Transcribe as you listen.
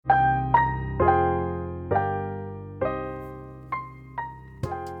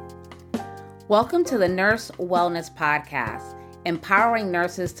Welcome to the Nurse Wellness Podcast, empowering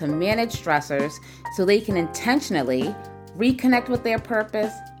nurses to manage stressors so they can intentionally reconnect with their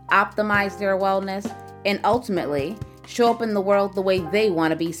purpose, optimize their wellness, and ultimately show up in the world the way they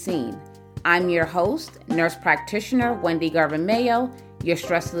want to be seen. I'm your host, nurse practitioner Wendy Garvin Mayo, your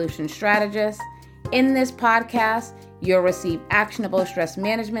stress solution strategist. In this podcast, you'll receive actionable stress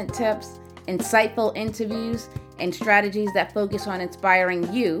management tips, insightful interviews, and strategies that focus on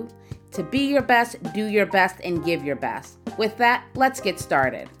inspiring you to be your best, do your best, and give your best. With that, let's get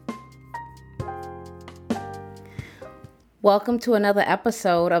started. Welcome to another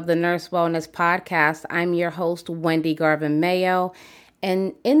episode of the Nurse Wellness Podcast. I'm your host, Wendy Garvin Mayo.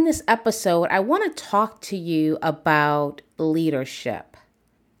 And in this episode, I want to talk to you about leadership.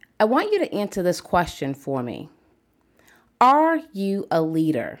 I want you to answer this question for me. Are you a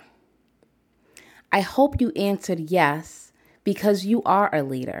leader? I hope you answered yes, because you are a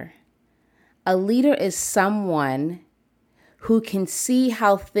leader. A leader is someone who can see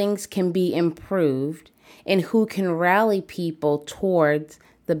how things can be improved and who can rally people towards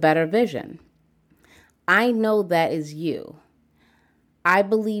the better vision. I know that is you. I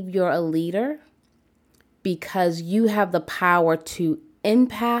believe you're a leader because you have the power to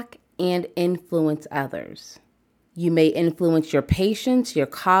impact and influence others. You may influence your patients, your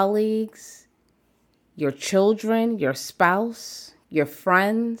colleagues, your children, your spouse, your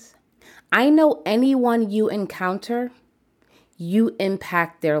friends. I know anyone you encounter, you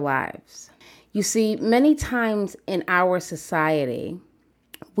impact their lives. You see, many times in our society,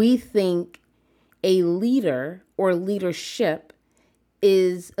 we think a leader or leadership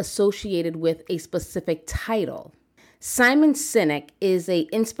is associated with a specific title. Simon Sinek is an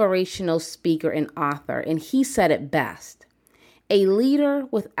inspirational speaker and author, and he said it best. A leader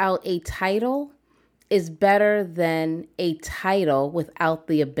without a title is better than a title without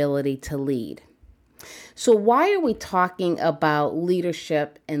the ability to lead. So why are we talking about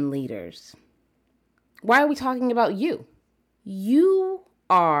leadership and leaders? Why are we talking about you? You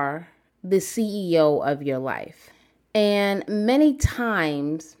are the CEO of your life. And many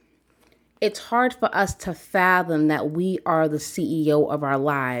times it's hard for us to fathom that we are the CEO of our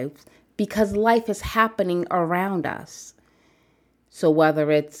lives because life is happening around us. So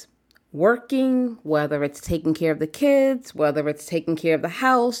whether it's working, whether it's taking care of the kids, whether it's taking care of the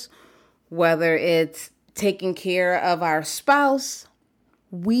house, whether it's taking care of our spouse,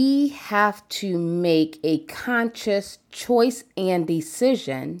 we have to make a conscious choice and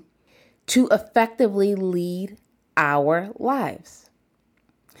decision to effectively lead our lives.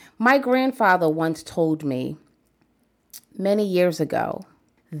 My grandfather once told me many years ago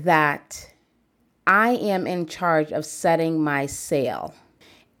that I am in charge of setting my sail.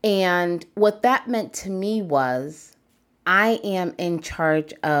 And what that meant to me was I am in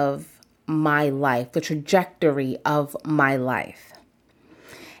charge of my life, the trajectory of my life.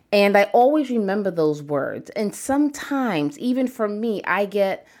 And I always remember those words. And sometimes, even for me, I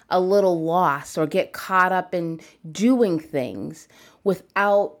get a little lost or get caught up in doing things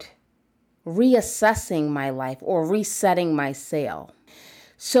without reassessing my life or resetting my sail.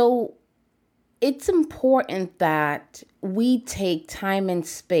 So it's important that we take time and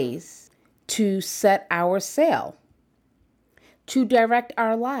space to set our sail, to direct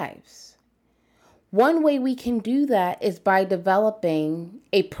our lives. One way we can do that is by developing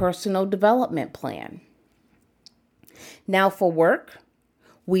a personal development plan. Now for work,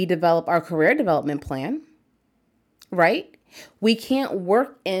 we develop our career development plan, right? We can't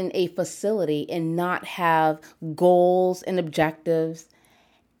work in a facility and not have goals and objectives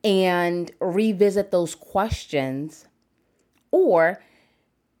and revisit those questions or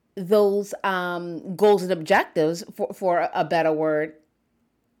those goals and objectives, for a better word,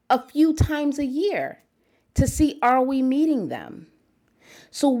 a few times a year to see, are we meeting them?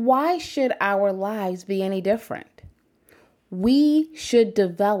 So why should our lives be any different? We should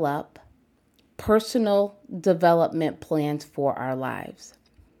develop personal development plans for our lives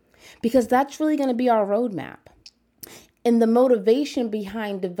because that's really going to be our roadmap. And the motivation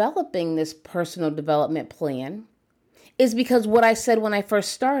behind developing this personal development plan is because what I said when I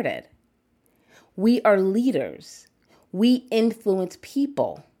first started. We are leaders. We influence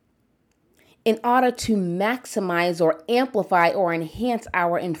people. In order to maximize or amplify or enhance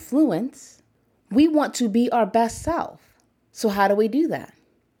our influence, we want to be our best self. So how do we do that?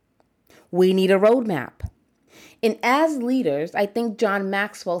 We need a roadmap. And as leaders, I think John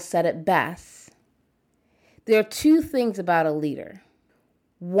Maxwell said it best. There are two things about a leader.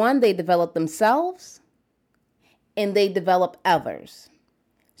 One, they develop themselves and they develop others.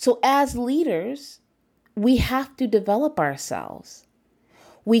 So as leaders, we have to develop ourselves.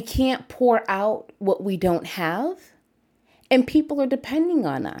 We can't pour out what we don't have, and people are depending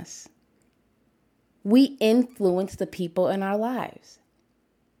on us. We influence the people in our lives.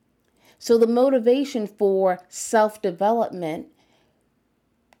 So the motivation for self-development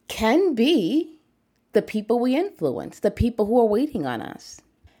can be the people we influence, the people who are waiting on us.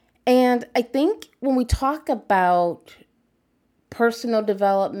 And I think when we talk about personal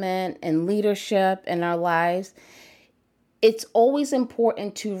development and leadership in our lives, it's always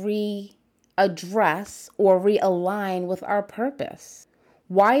important to readdress or realign with our purpose.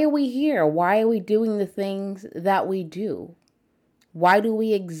 Why are we here? Why are we doing the things that we do? Why do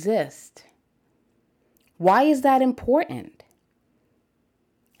we exist? Why is that important?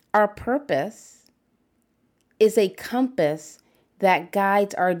 Our purpose is a compass that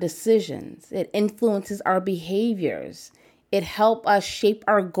guides our decisions. It influences our behaviors. It helps us shape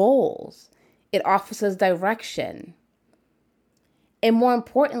our goals. It offers us direction. And more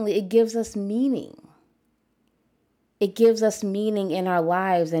importantly, it gives us meaning. It gives us meaning in our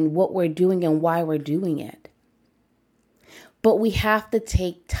lives and what we're doing and why we're doing it. But we have to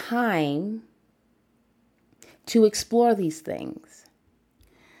take time to explore these things.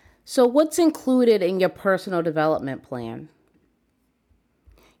 So what's included in your personal development plan?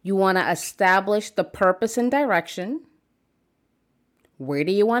 You want to establish the purpose and direction. Where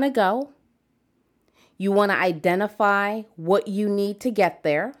do you want to go? You want to identify what you need to get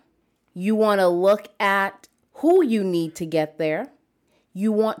there. You want to look at who you need to get there.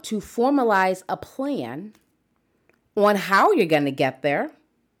 You want to formalize a plan on how you're going to get there.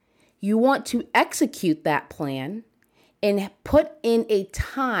 You want to execute that plan and put in a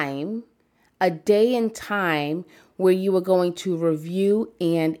day and time where you are going to review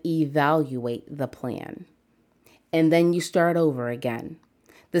and evaluate the plan. And then you start over again.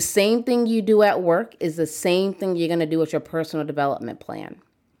 The same thing you do at work is the same thing you're going to do with your personal development plan.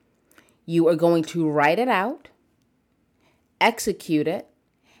 You are going to write it out, execute it,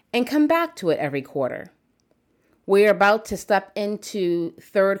 and come back to it every quarter. We're about to step into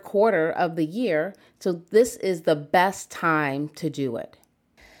third quarter of the year, so this is the best time to do it.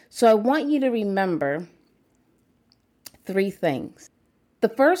 So I want you to remember 3 things. The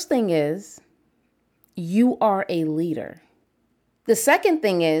first thing is you are a leader. The second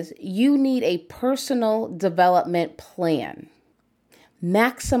thing is you need a personal development plan.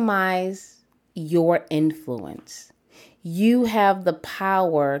 Maximize your influence. You have the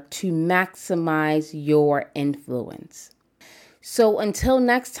power to maximize your influence. So until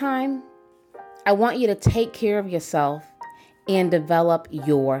next time, I want you to take care of yourself and develop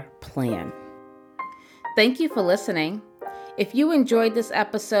your plan. Thank you for listening. If you enjoyed this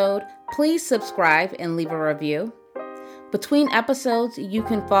episode, please subscribe and leave a review. Between episodes, you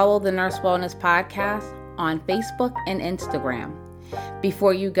can follow the Nurse Wellness Podcast on Facebook and Instagram.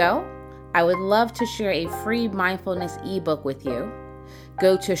 Before you go, I would love to share a free mindfulness ebook with you.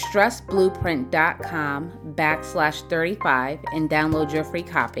 Go to stressblueprint.com/35 and download your free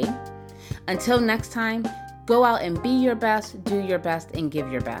copy. Until next time, go out and be your best, do your best, and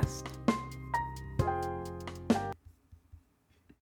give your best.